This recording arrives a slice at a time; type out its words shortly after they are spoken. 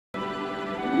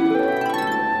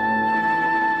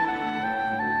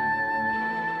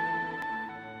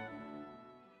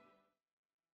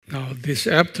This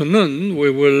afternoon we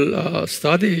will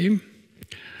study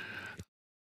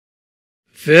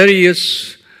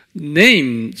various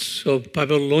names of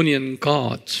Babylonian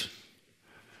gods.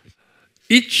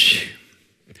 Each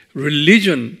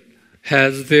religion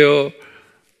has their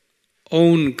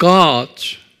own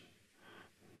gods.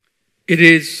 It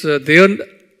is their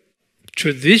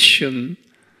tradition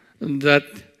that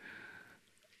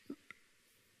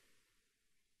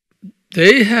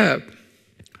they have,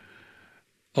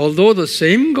 although the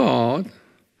same God,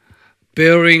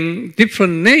 bearing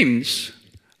different names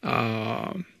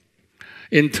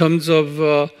in terms of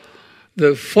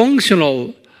the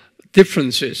functional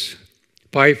differences.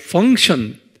 By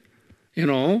function,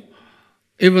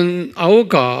 even our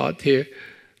God here,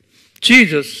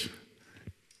 Jesus,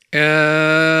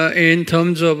 in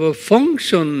terms of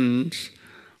functions,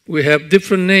 we have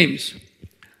different names.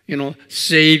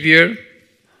 Savior,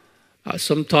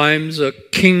 sometimes a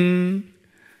king,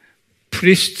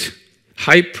 priest,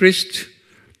 high priest,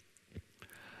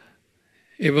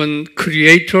 even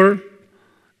creator,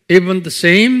 even the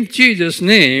same Jesus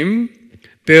name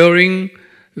bearing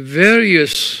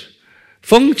various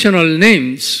functional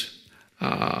names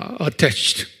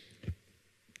attached.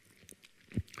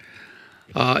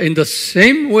 In the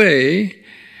same way,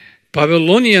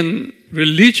 Babylonian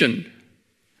religion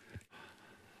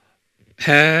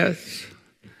has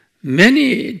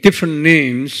many different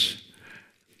names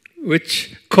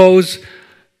which cause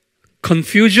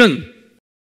confusion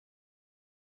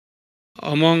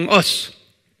among us,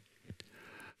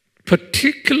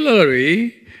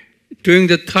 particularly during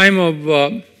the time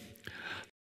of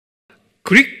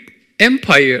Greek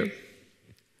Empire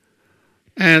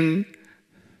and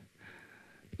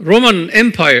Roman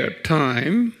Empire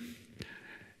time.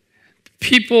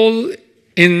 People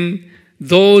in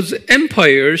those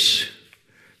empires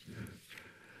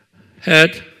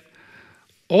had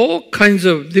all kinds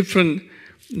of different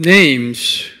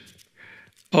names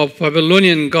of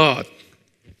Babylonian god.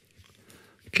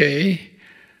 Okay,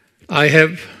 I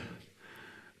have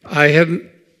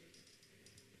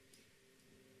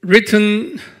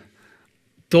written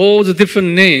those different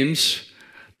names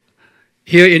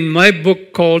here in my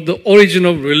book called The Origin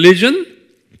of Religion.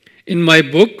 In my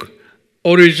book,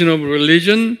 Origin of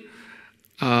Religion,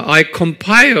 I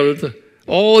compiled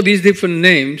all these different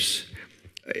names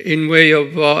in way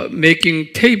of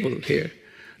making table here.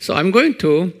 So I'm going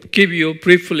to give you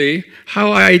briefly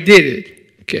how I did it.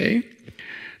 Okay.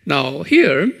 Now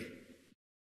here,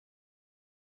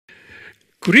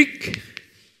 Greek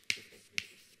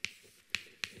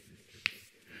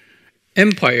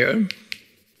Empire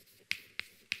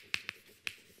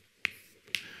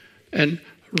and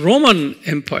Roman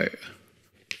Empire.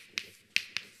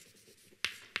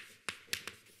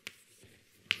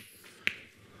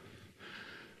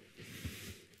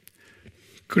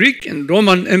 Greek and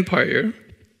Roman Empire,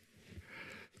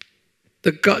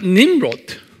 the god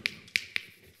Nimrod.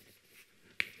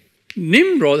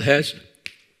 Nimrod has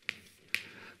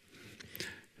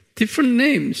different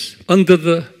names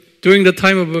during the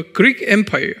time of a Greek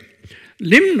Empire.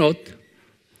 Nimrod,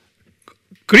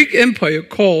 Greek Empire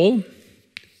called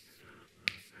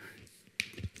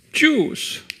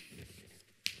Jews.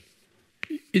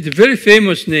 It's a very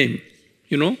famous name,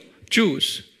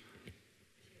 Jews.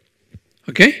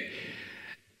 Okay?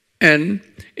 And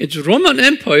it's Roman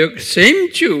Empire,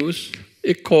 same Jews,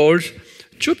 it calls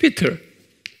Jupiter.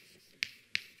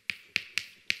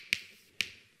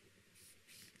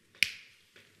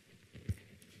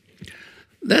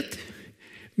 That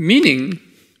meaning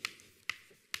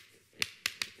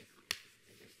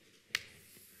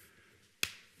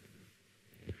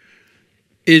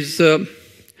is a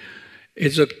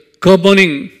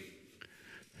governing,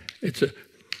 it's a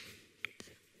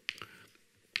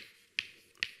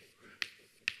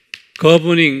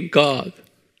governing God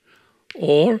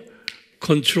or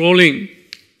controlling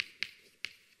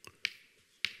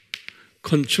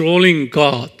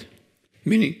God,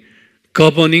 meaning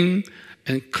governing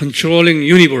and controlling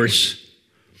universe.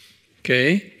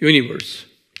 Okay, universe.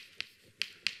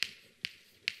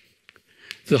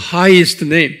 The highest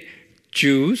name,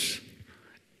 Jews,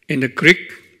 in the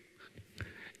Greek,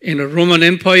 in the Roman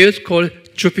Empire, is called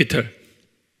Jupiter.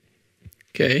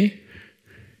 Okay,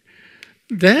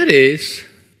 that is,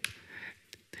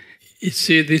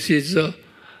 this is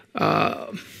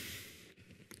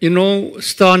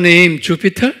star name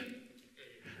Jupiter.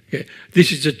 Okay.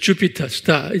 This is a Jupiter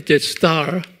star. It's a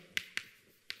star.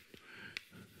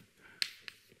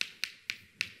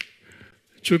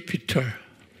 Jupiter.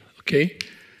 Okay.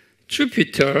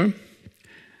 Jupiter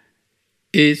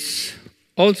is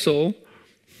also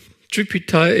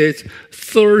Jupiter is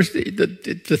Thursday.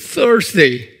 The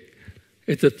Thursday.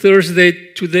 It's a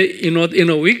Thursday today. In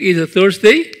a week is a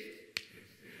Thursday.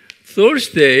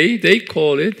 Thursday, they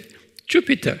call it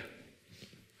Jupiter.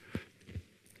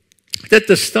 That's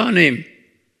the star name.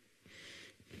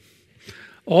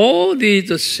 All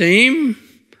the same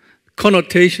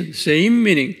connotation, same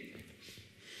meaning.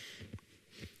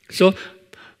 So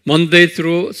Monday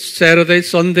through Saturday,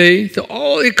 Sunday,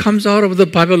 all it comes out of the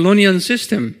Babylonian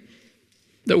system.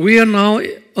 That we are now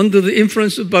under the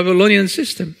influence of the Babylonian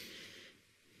system.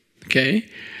 Okay?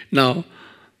 Now,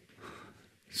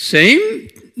 same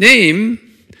name,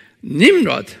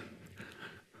 Nimrod.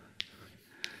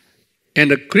 And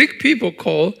the Greek people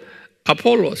call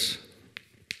Apollos.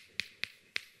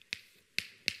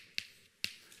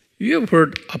 You have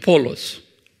heard Apollos.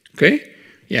 Okay?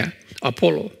 Yeah,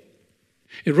 Apollo.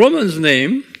 In Roman's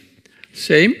name,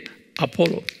 same,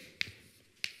 Apollo.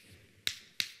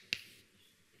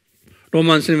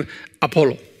 Roman's name,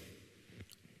 Apollo.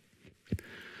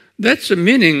 That's the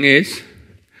meaning is,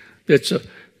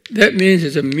 that means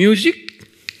it's a music,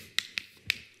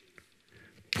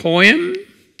 poem,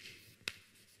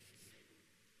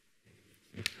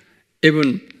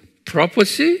 even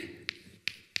prophecy,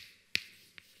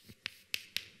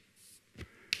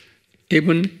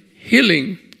 even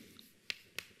healing.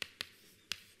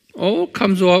 All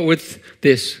comes out with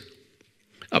this,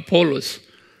 Apollos.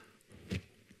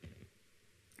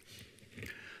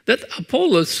 That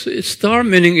Apollos, star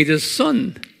meaning it is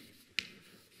sun.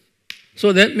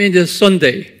 So that means it's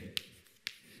Sunday.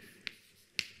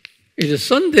 It's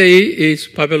Sunday is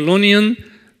Babylonian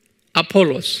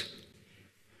Apollos.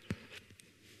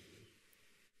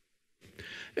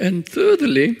 And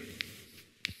thirdly,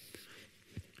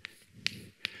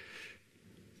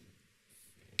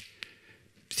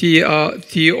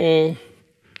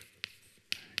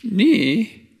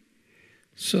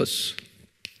 Dionysos.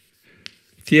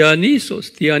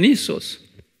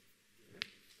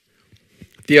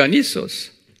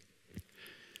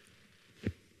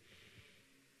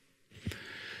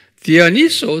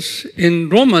 Dionysos in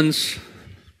Romans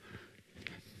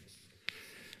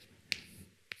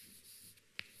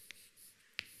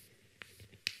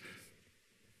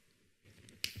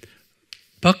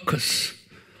Bacchus.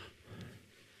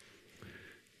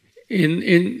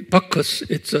 In Bacchus,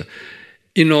 it's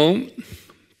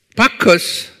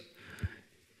Bacchus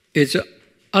is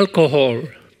alcohol.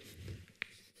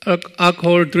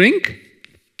 Alcohol drink.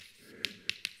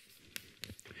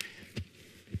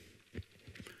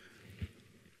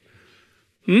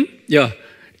 Yeah.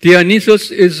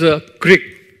 Dionysus is Greek.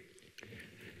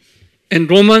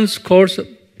 And Romans calls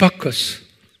Bacchus.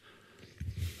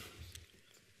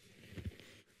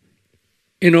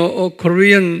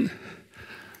 Korean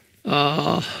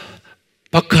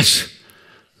Bacchus.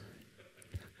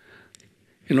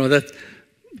 That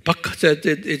Bacchus,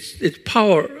 it's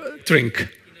power drink.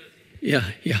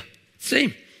 Yeah.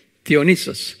 Same.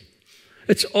 Dionysus.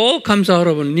 It all comes out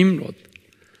of a Nimrod.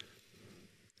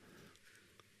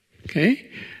 Okay.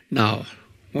 Now,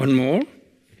 one more.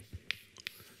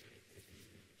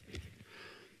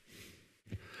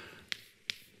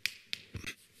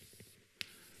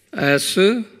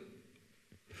 Asclepius.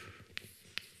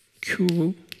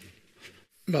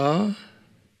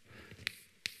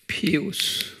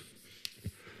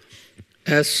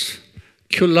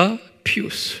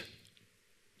 Asclepius.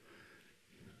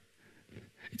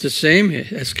 It's the same here,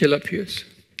 Asclepius.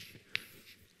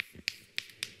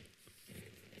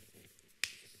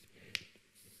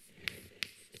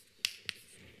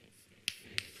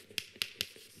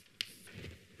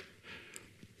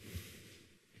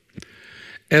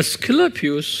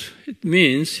 Asclepius, it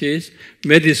means his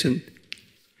medicine.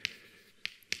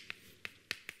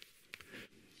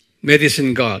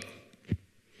 Medicine god.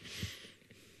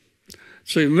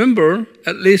 So remember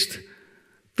at least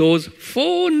those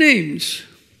 4 names.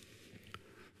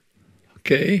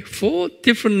 Okay, 4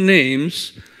 different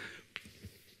names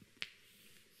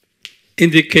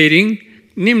indicating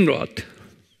Nimrod.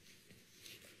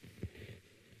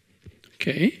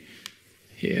 Okay,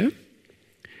 here.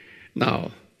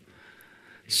 Now,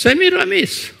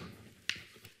 Semiramis.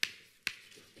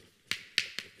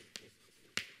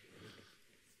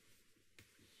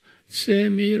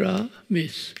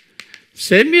 Semiramis.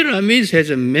 Semiramis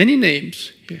has many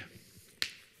names here.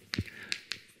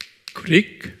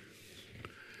 Greek,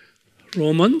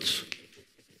 Romans,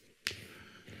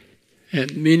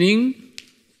 and meaning,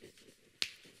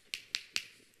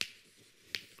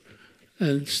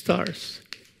 and stars.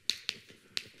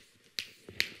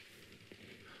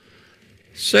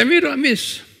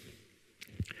 Semiramis.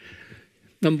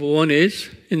 Number one is,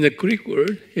 in the Greek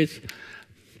word, it's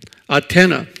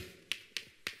Athena.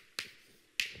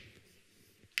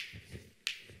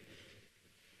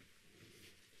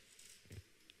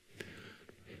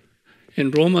 In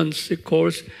Romans, it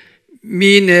calls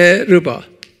Minerva.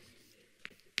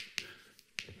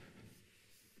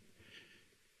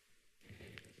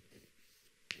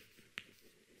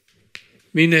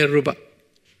 Minerva.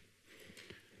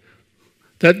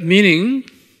 That meaning,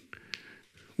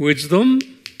 wisdom,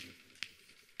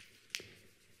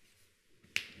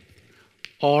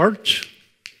 art,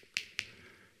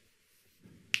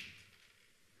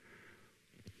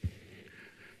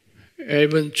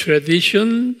 even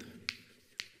tradition.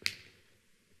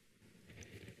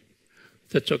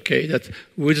 That's okay. That's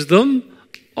wisdom,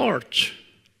 art,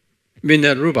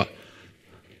 Minerva,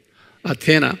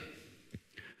 Athena.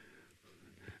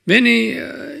 Many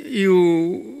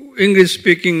you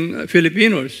English-speaking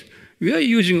Filipinos, we are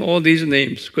using all these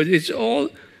names because it's all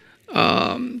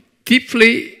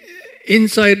deeply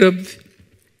inside of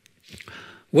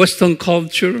Western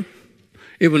culture,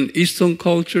 even Eastern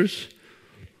cultures.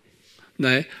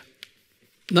 Now,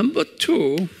 number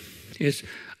two is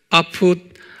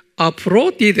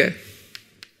Aphrodite.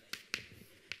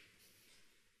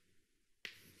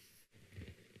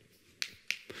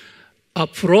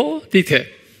 Aphrodite.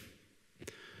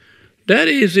 That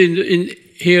is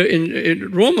here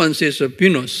in Romans is a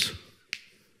Venus.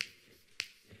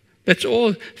 That's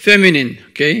all feminine,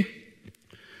 okay?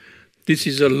 This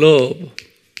is a love.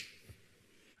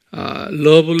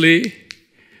 Lovely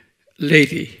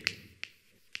lady.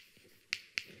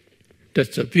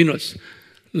 That's a Venus.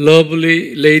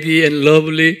 Lovely lady and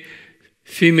lovely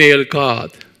female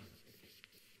god.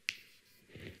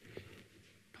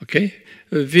 Okay?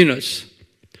 Venus.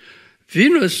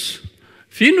 Venus,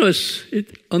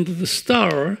 under the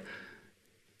star,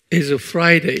 is a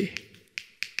Friday.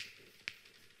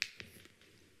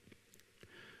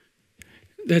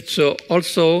 That's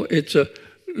also, it's a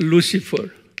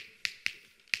Lucifer.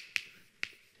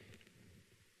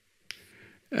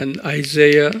 And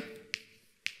Isaiah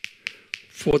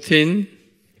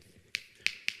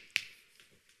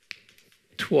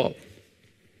 14:12.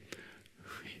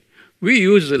 We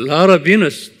use a lot of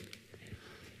Venus.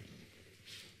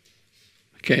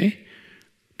 Okay?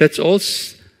 That all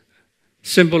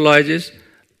symbolizes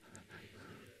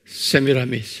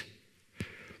Semiramis.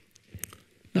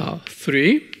 Now,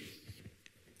 3.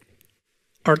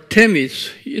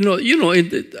 Artemis.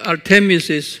 Artemis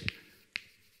is,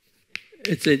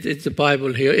 it's the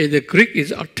Bible here. In the Greek,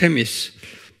 it's Artemis.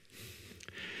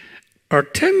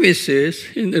 Artemis is,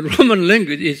 in the Roman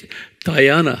language, is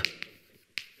Diana.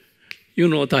 You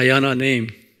know Diana name,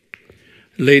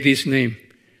 lady's name.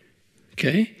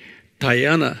 Okay?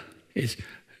 Diana is,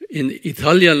 in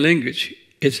Italian language,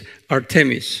 is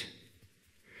Artemis.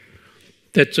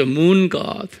 That's a moon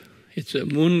god. It's a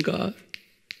moon god.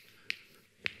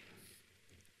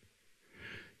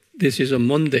 This is a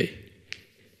Monday.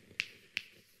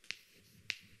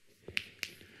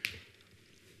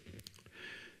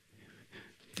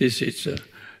 This is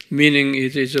meaning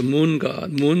it is a moon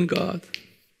god. Moon god.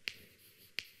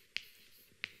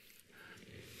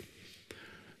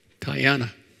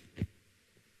 Diana.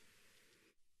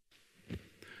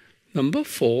 Number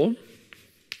 4.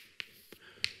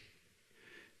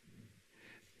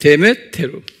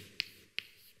 Demeter.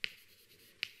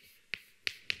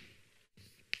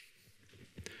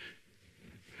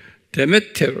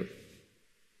 Demeter.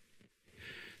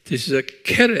 This is a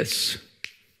Keres.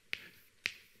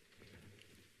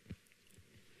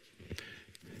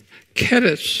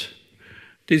 Keres.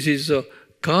 This is a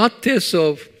goddess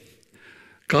of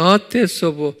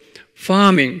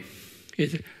farming.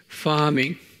 It's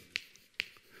farming.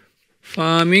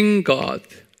 Farming god.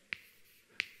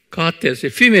 Goddess, a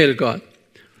female god.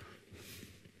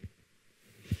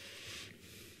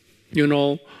 You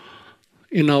know,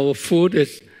 in our food,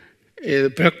 it's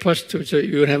breakfast, so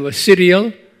you have a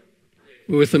cereal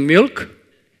with the milk.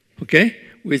 Okay?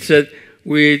 We said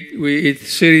we eat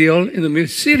cereal in the milk.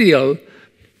 Cereal,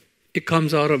 it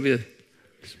comes out of the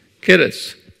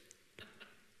carrots.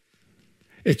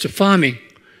 It's a farming,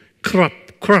 crop.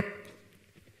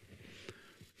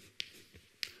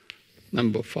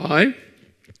 Number 5,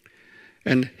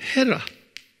 and Hera.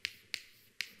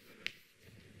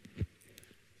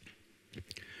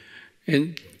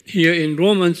 And here in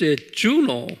Romans, it's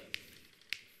Juno.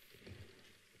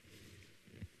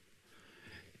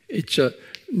 It's a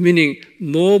meaning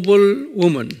noble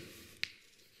woman.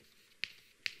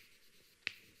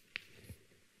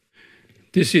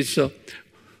 This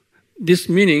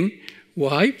meaning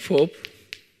wife of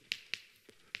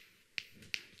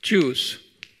Jews.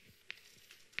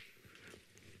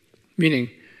 meaning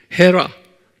Hera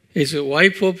is a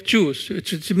wife of Jews.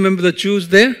 Remember the Jews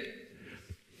there?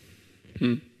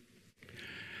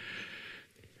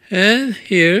 And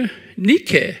here,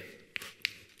 Nike.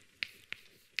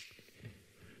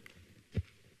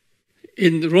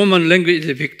 In the Roman language,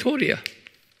 is Victoria.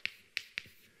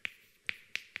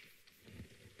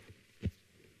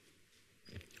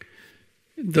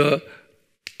 The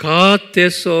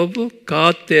goddess of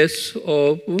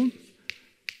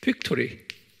victory.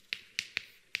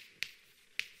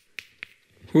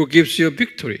 Who gives you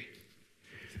victory?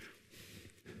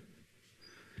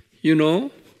 You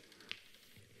know,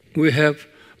 we have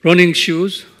running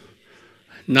shoes,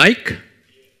 Nike,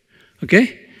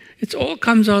 okay? It all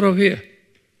comes out of here.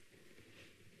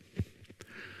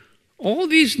 All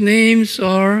these names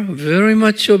are very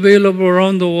much available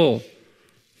around the world.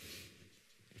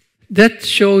 That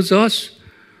shows us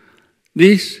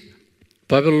these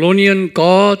Babylonian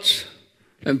gods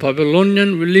and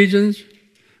Babylonian religions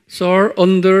are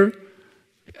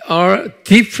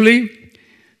deeply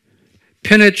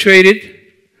penetrated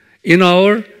in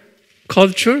our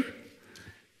culture,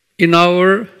 in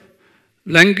our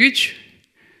language,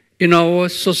 in our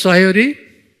society,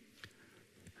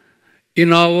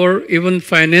 in our even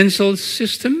financial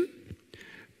system,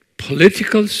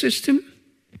 political system.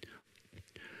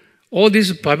 All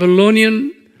these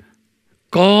Babylonian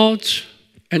gods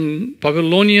and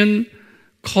Babylonian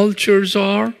cultures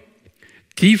are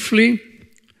deeply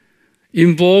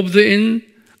involved in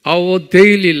our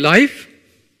daily life,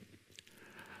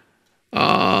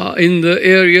 in the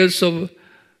areas of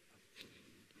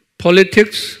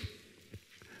politics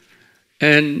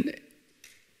and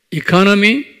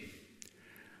economy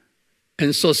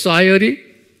and society,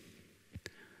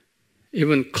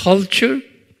 even culture,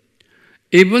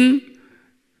 even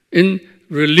in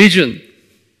religion.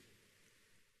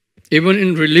 Even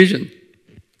in religion.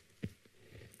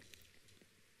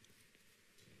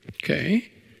 Okay.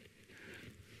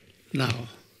 Now,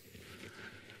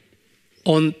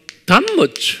 on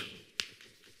Talmud,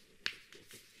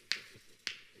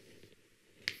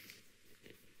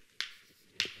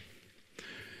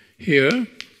 here,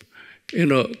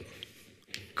 in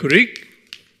Greek,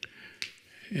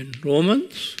 in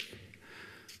Romans,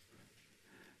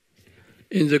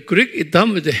 in the Greek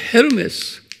Talmud, the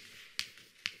Hermes.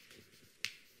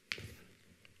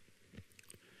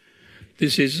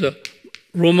 This is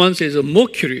Romans is a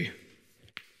Mercury.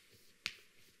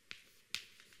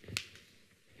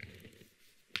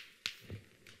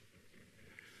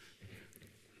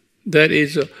 That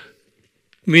is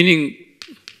meaning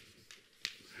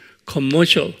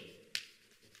commercial.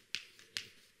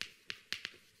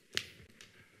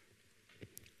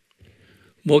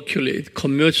 Mercury,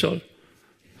 commercial.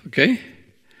 Okay?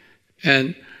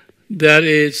 And that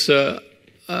is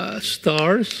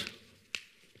stars.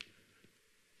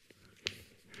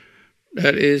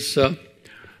 That is, the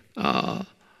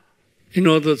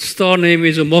star name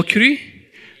is Mercury.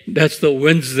 That's the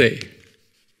Wednesday.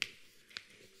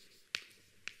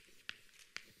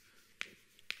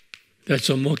 That's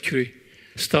a Mercury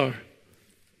star.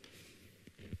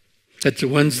 That's a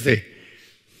Wednesday.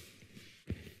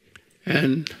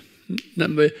 And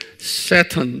number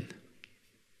Saturn.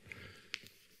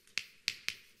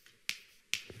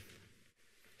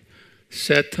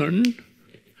 Saturn.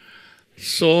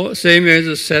 So same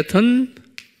as Saturn.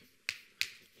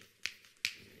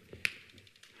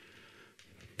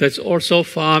 That's also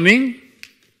farming.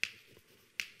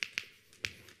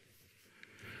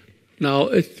 Now,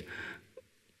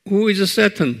 who is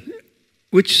Saturn?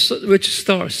 Which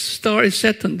star? Star is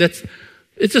Saturn.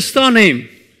 It's a star name.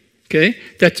 Okay,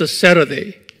 that's a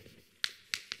Saturday.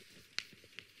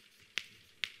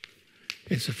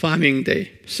 It's a farming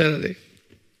day, Saturday.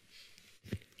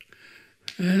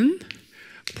 And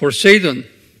Poseidon.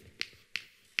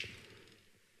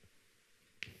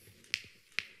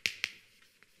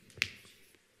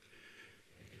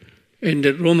 In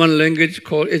the Roman language,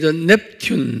 called it a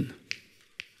Neptune.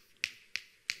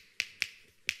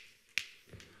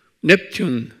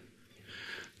 Neptune.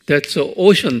 That's the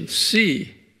ocean,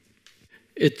 sea.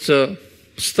 Its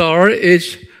star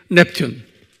is Neptune.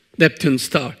 Neptune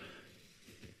star.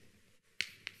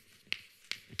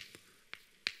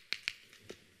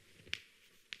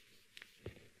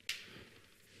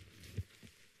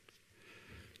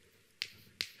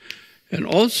 And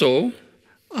also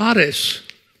Ares.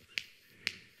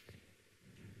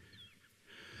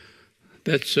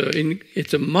 That's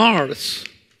it's a Mars.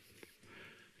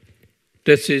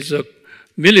 That is a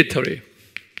military.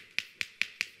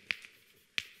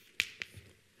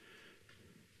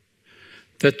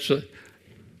 That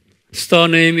star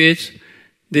name is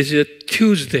This is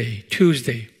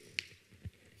Tuesday.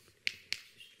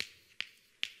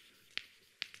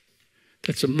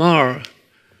 That's a Mar.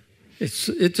 It's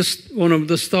just one of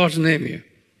the stars' name here.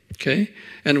 Okay?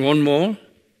 And one more.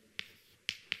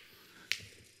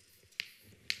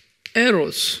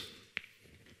 Eros.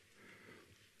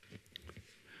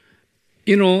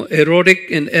 You know, erotic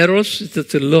and eros,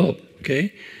 that's a love.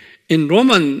 Okay? In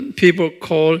Roman, people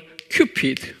call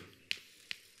Cupid.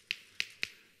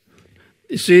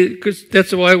 You see, because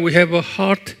that's why we have a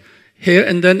heart here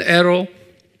and then arrow.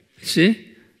 See?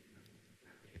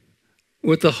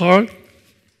 With the heart.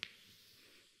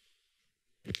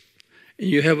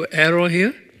 You have an arrow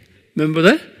here. Remember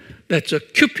that? That's a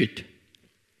Cupid.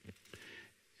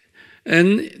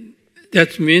 And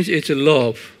that means it's a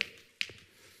love.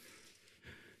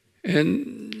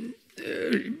 And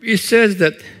it says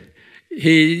that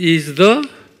he is the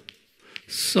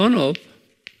son of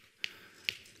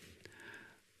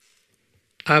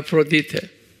Aphrodite.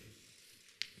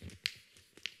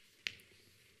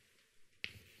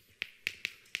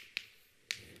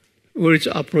 Where is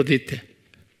Aphrodite?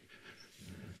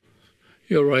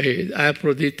 You're right,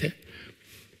 Aphrodite.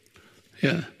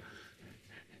 Yeah.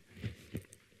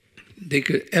 They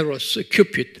could Eros,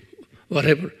 Cupid,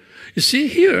 whatever. You see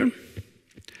here,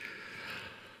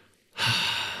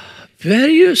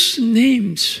 various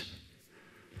names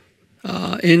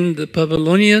in the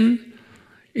Babylonian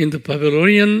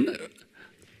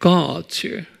gods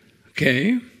here.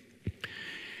 Okay,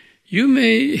 you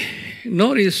may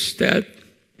notice that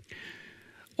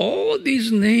all these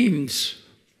names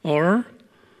are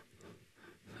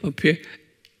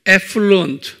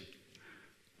affluent,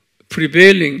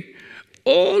 prevailing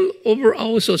all over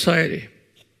our society,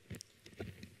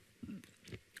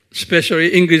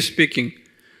 especially English-speaking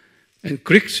and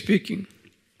Greek-speaking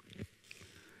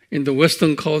in the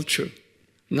Western culture.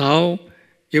 Now,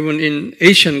 even in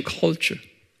Asian culture,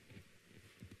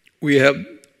 we have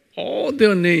all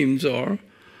their names are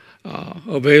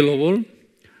available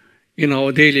in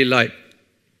our daily life.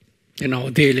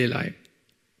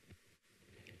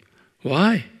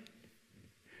 Why?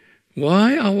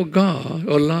 Why our God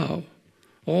allow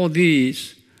all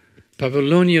these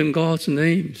Babylonian gods'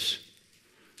 names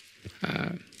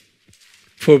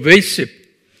pervasive,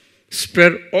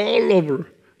 spread all over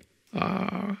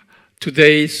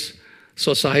today's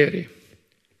society?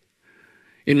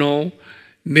 You know,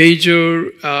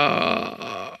 major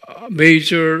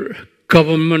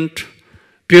government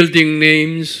building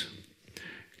names,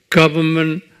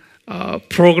 government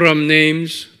program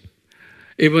names,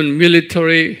 even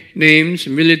military names,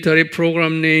 military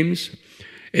program names,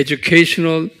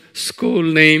 educational school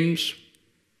names,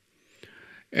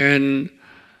 and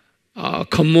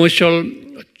commercial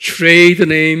trade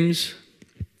names,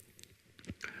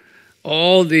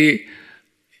 all the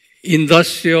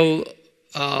industrial,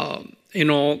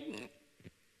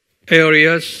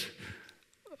 areas.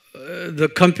 The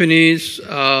companies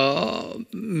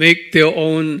make their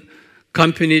own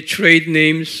company trade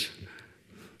names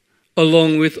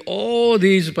along with all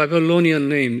these Babylonian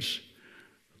names,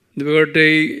 where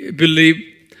they believe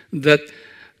that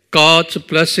God's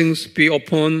blessings be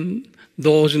upon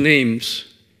those names.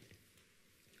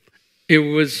 It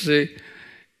was, it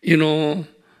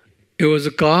was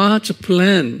God's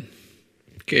plan.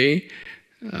 Okay,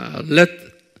 let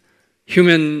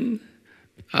human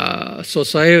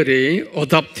society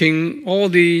adopting all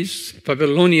these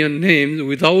Babylonian names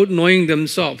without knowing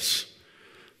themselves.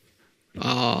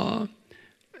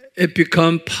 It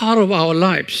become part of our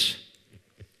lives.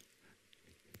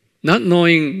 Not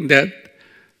knowing that,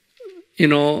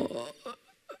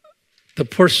 the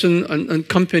person and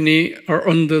company are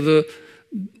under the,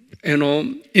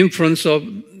 influence of,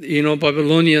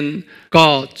 Babylonian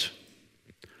gods.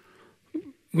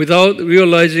 Without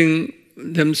realizing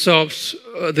themselves,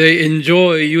 they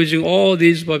enjoy using all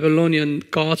these Babylonian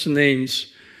gods' names.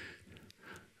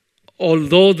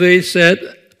 Although they said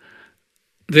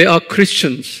they are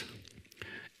Christians,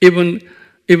 even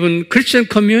Christian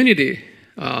community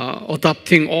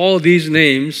adopting all these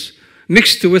names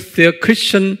mixed with their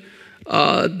Christian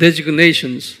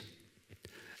designations.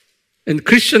 And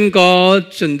Christian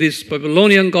gods and these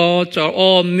Babylonian gods are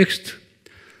all mixed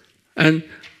and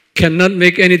cannot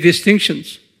make any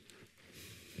distinctions.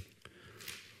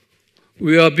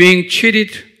 We are being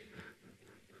cheated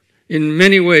in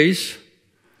many ways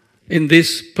in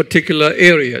these particular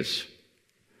areas.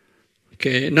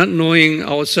 Okay, not knowing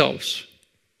ourselves.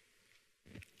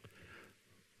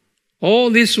 All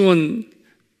this one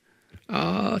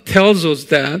tells us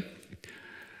that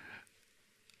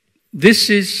this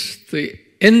is the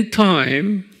end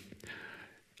time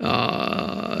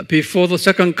before the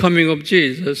second coming of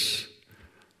Jesus,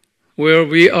 where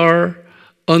we are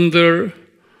under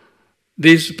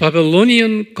these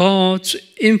Babylonian gods'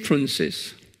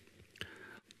 influences.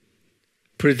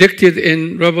 Predicted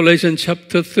in Revelation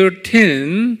chapter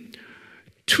 13,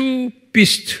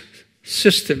 two-beast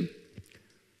system,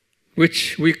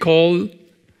 which we call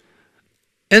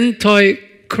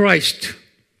Antichrist,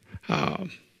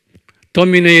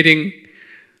 dominating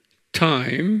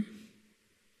time.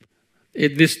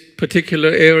 In this particular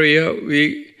area,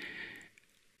 we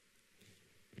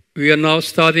are now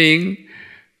studying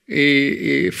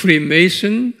a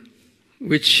Freemason,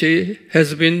 which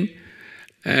has been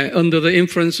under the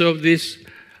influence of these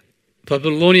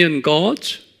Babylonian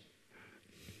gods.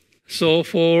 So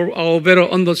for our better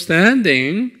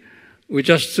understanding, we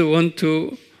just want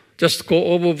to just go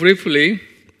over briefly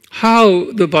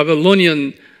how the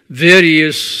Babylonian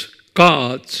various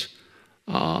gods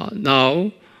are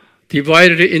now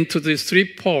divided into these three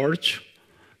parts,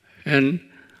 and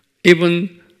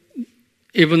even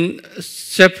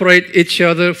separate each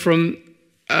other from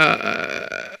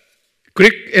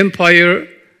Greek Empire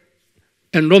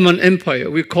and Roman Empire.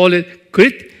 We call it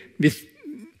Greek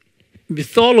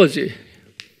mythology.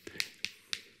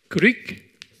 Greek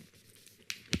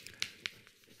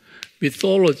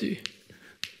mythology.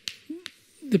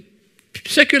 The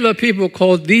secular people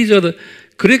call these are the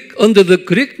Greek, under the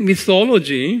Greek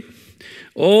mythology,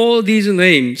 all these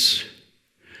names.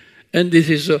 And this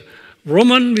is a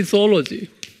Roman mythology.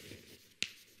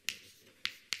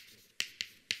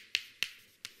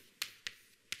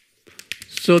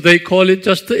 So they call it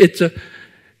just, it's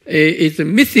a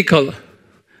mythical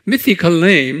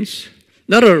names,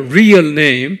 not a real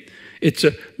name. It's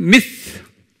a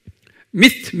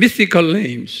mythical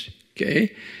names,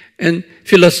 okay? And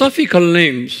philosophical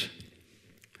names,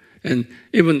 and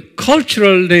even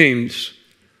cultural names.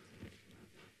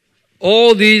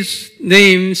 All these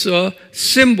names are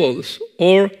symbols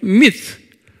or myth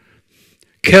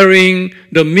carrying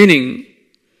the meaning,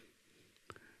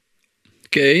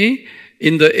 okay,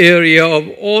 in the area of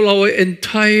all our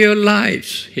entire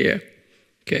lives here,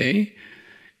 okay?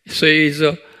 So it's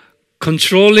a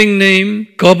controlling name,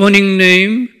 governing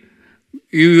name.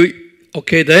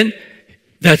 Okay, then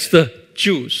that's the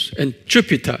Jews and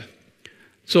Jupiter.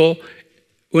 So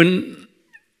when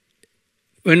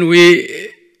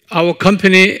our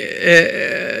company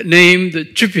named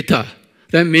Jupiter,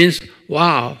 that means,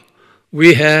 wow,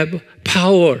 we have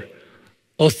power,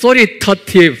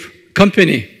 authoritative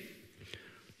company.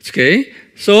 Okay,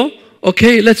 so,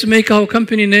 okay, let's make our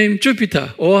company name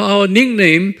Jupiter, or our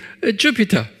nickname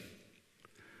Jupiter.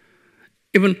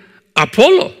 Even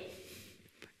Apollo,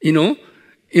 even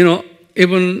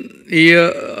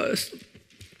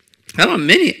there are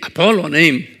many Apollo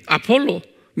names. Apollo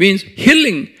means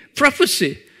healing,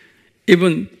 prophecy,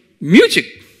 even music.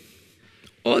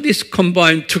 All this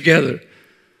combined together.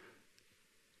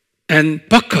 And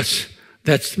Bacchus,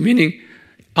 that's meaning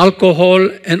alcohol,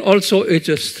 and also it's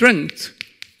a strength,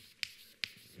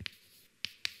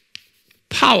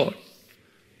 power,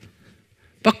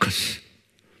 Bacchus.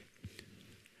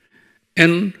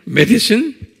 And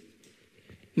medicine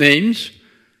names,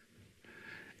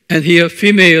 and here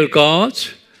female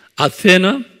gods,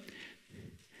 Athena,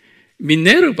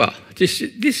 Minerva. This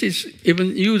is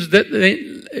even used, that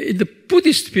name, the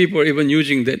Buddhist people are even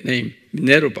using that name,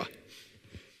 Minerva.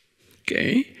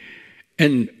 Okay,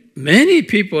 and many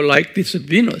people like this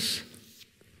Venus.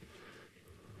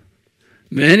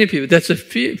 Many people, that's a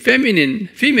feminine,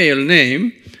 female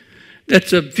name.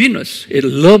 That's a Venus, a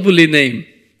lovely name.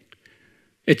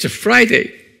 It's a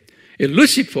Friday. A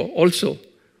Lucifer also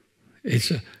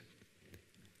is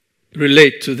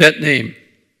relate to that name.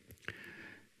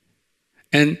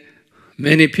 And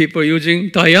many people using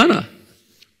Diana.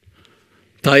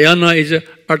 Diana is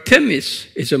Artemis,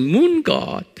 is a moon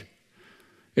god.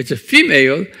 It's a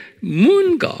female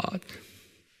moon god,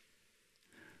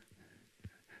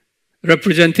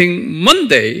 representing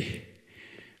Monday.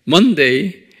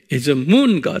 Monday is a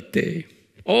moon god day,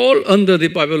 all under the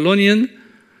Babylonian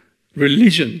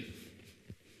religion.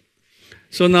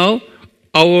 So now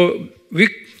our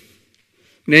week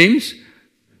names,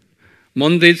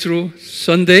 Monday through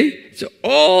Sunday, it's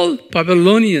all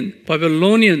Babylonian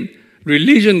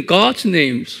religion, God's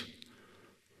names.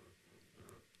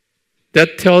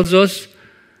 That tells us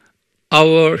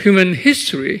our human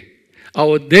history,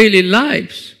 our daily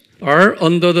lives are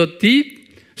under the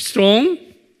deep, strong,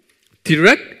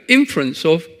 direct influence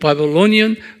of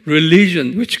Babylonian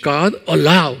religion, which God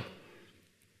allowed.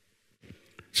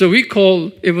 So we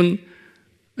call even,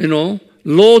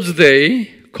 Lord's Day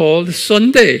called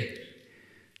Sunday.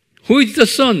 Who is the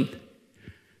sun?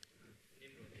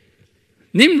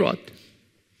 Nimrod.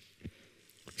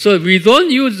 So we don't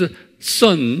use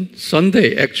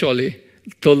Sunday actually,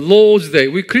 the Lord's Day.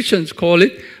 We Christians call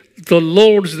it the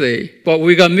Lord's Day, but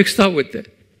we got mixed up with it.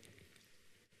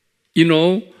 You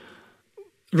know,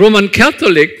 Roman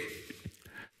Catholic,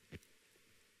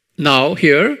 now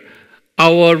here,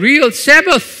 our real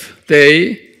Sabbath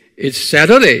day is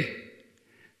Saturday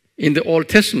in the Old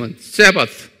Testament,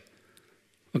 Sabbath.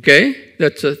 Okay,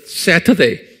 that's a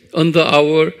Saturday under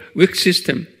our week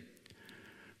system.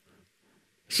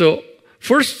 So,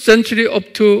 1st century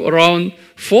up to around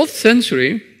 4th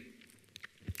century,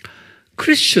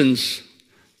 Christians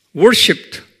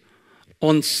worshipped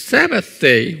on Sabbath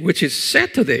day, which is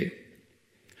Saturday.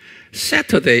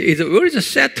 Saturday is, where is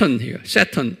Saturn here?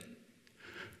 Saturn.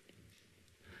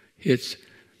 It's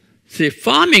the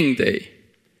farming day.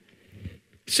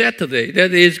 Saturday,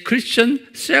 that is Christian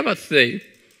Sabbath day.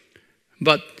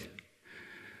 But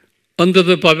under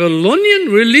the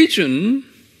Babylonian religion,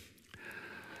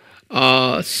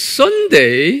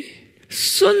 Sunday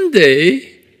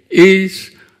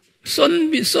is, sun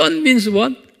means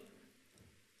what?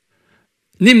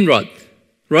 Nimrod,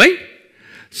 right?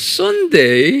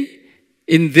 Sunday,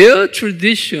 in their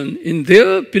tradition, in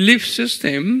their belief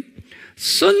system,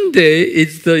 Sunday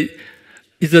is the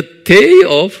day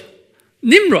of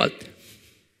Nimrod.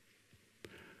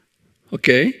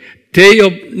 Okay? Day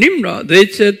of Nimrod. They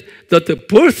said that the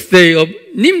birthday of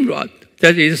Nimrod,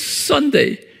 that is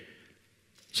Sunday.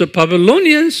 So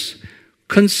Babylonians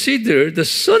consider the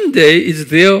Sunday is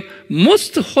their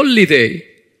most holy day,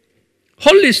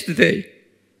 holiest day.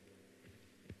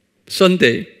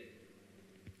 Sunday.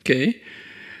 Okay?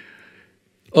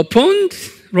 Upon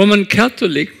Roman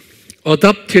Catholic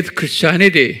adopted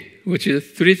Christianity, which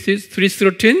is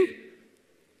 313,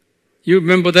 you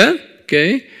remember that?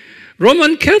 Okay?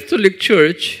 Roman Catholic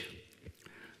Church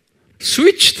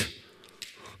switched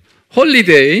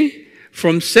holiday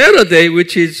from Saturday,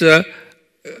 which is a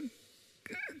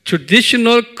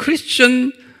traditional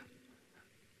Christian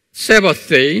Sabbath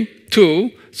day,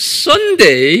 to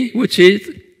Sunday, which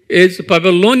is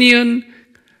Babylonian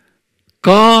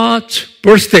God's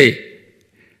birthday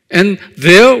and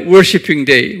their worshiping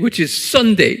day, which is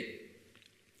Sunday.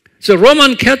 So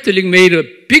Roman Catholic made a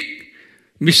big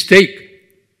mistake.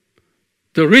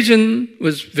 The reason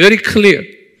was very clear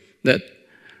that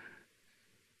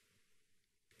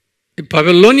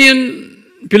Babylonian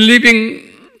believing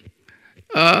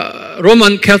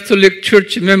Roman Catholic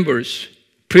Church members,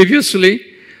 previously,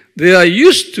 they are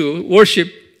used to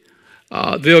worship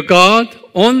their God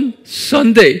on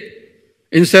Sunday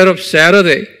instead of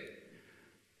Saturday.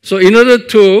 So in order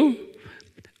to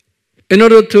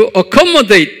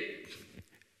accommodate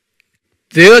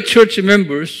their church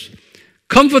members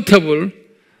comfortable,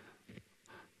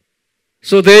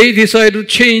 so they decided to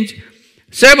change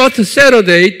Sabbath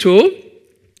Saturday to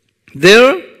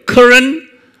their current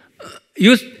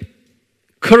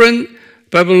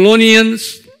Babylonian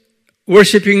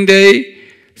worshiping day,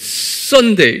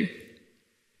 Sunday,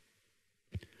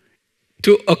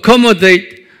 to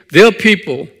accommodate their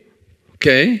people,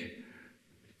 okay,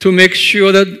 to make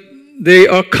sure that they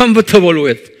are comfortable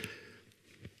with.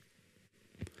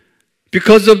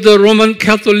 Because of the Roman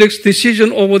Catholics'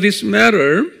 decision over this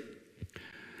matter,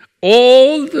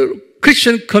 all the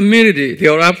Christian community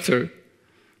thereafter,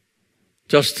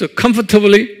 just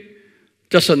comfortably,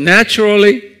 just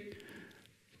naturally,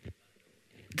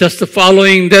 just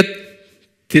following that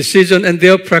decision and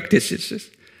their practices.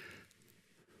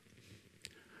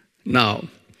 Now,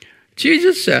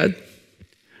 Jesus said,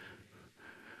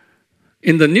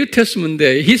 in the New Testament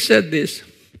day, he said this,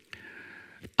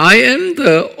 I am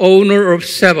the owner of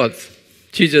Sabbath,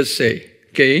 Jesus said,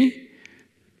 okay?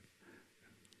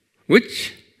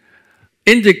 Which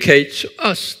indicates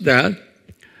us that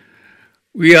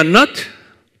we are not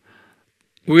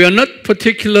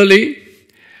particularly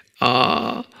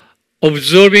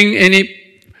observing any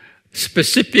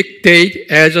specific date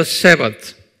as a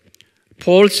Sabbath.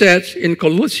 Paul says in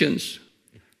Colossians,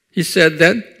 he said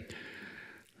that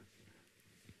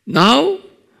now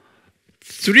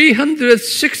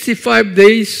 365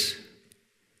 days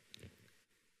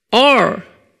are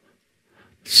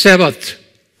Sabbath.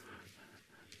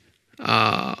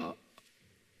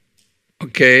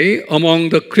 Okay, among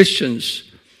the Christians.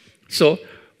 So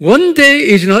one day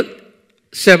is not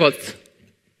Sabbath.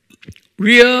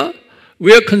 We are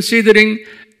considering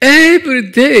every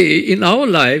day in our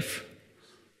life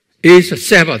is a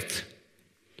Sabbath.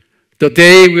 The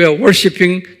day we are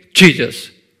worshiping Jesus.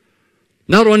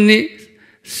 Not only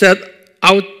set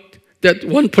out that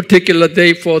one particular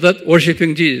day for that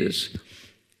worshiping Jesus.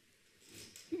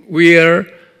 We are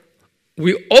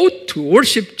we ought to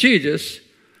worship Jesus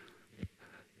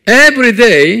every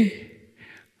day,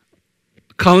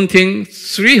 counting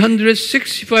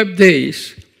 365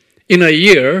 days in a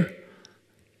year,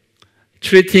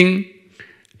 treating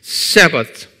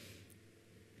Sabbath.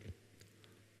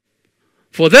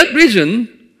 For that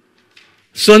reason,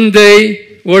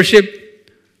 Sunday worship,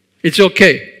 it's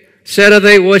okay.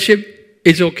 Saturday worship,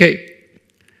 it's okay.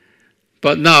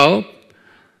 But now,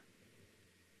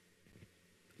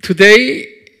 today,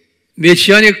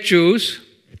 Messianic Jews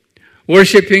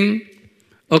worshiping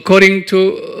according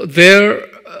to their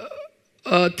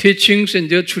teachings and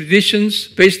their traditions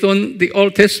based on the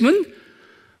Old Testament,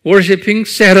 worshiping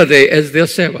Saturday as their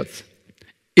Sabbath.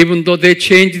 Even though they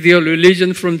changed their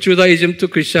religion from Judaism to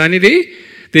Christianity,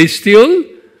 they still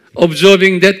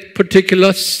observing that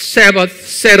particular Sabbath,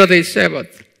 Saturday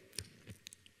Sabbath.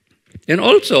 And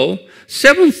also,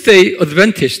 Seventh-day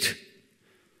Adventists,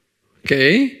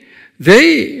 okay,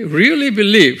 they really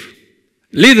believe,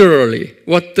 literally,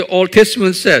 what the Old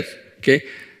Testament says, okay,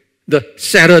 the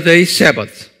Saturday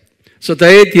Sabbath. So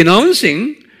they're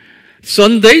denouncing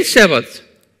Sunday Sabbath.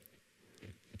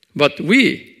 But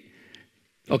we,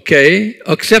 okay,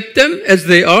 accept them as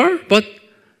they are, but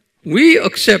we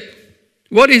accept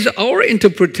what is our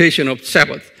interpretation of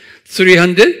Sabbath.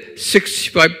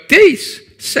 365 days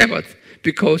Sabbath,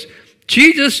 because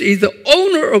Jesus is the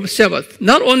owner of Sabbath.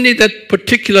 Not only that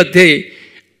particular day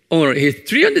owner, he's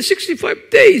 365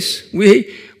 days.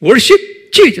 We worship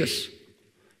Jesus.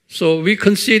 So we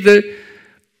consider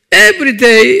every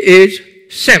day is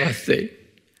Sabbath day.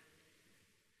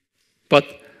 But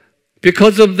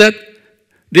because of that,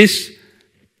 these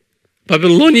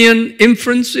Babylonian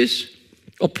influences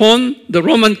upon the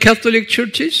Roman Catholic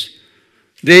churches,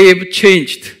 they have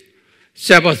changed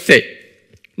Sabbath day.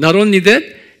 Not only that,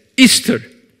 Easter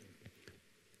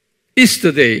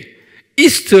day.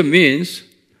 Easter means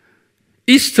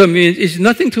it's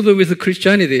nothing to do with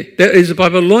Christianity. There is a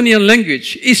Babylonian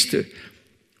language, Easter.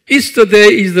 Easter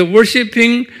day is the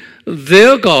worshiping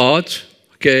their gods,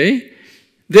 okay,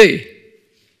 day.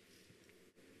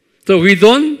 So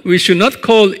we should not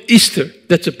call Easter.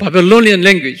 That's a Babylonian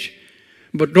language.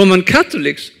 But Roman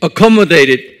Catholics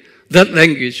accommodated that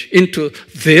language into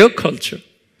their culture.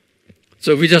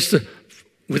 So we just,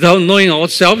 without knowing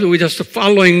ourselves, we're just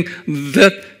following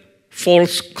that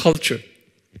false culture,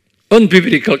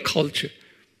 unbiblical culture.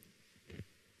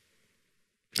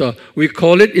 So we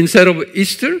call it, instead of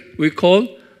Easter, we call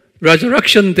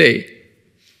Resurrection Day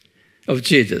of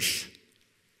Jesus.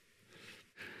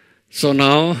 So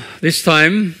now, this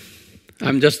time,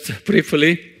 I'm just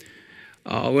briefly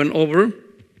went over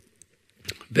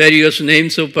various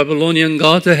names of Babylonian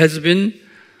gods that has been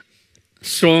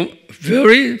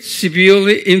very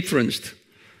severely influenced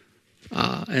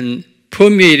and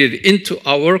permeated into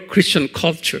our Christian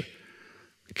culture.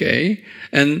 Okay?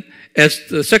 And as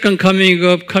the second coming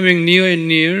of coming near and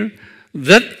near,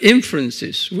 that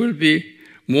influences will be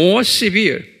more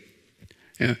severe,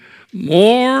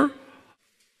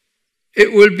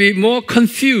 it will be more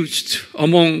confused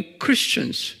among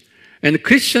Christians. And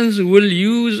Christians will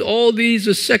use all these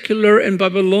secular and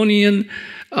Babylonian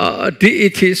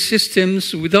deity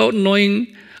systems without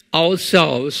knowing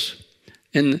ourselves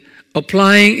and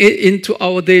applying it into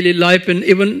our daily life and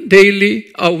even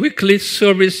daily, our weekly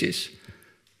services.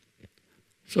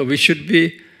 So we should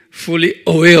be fully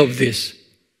aware of this.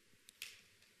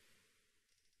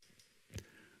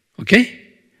 Okay?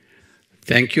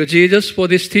 Thank you, Jesus, for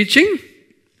this teaching.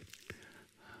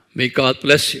 May God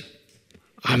bless you.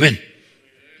 Amen.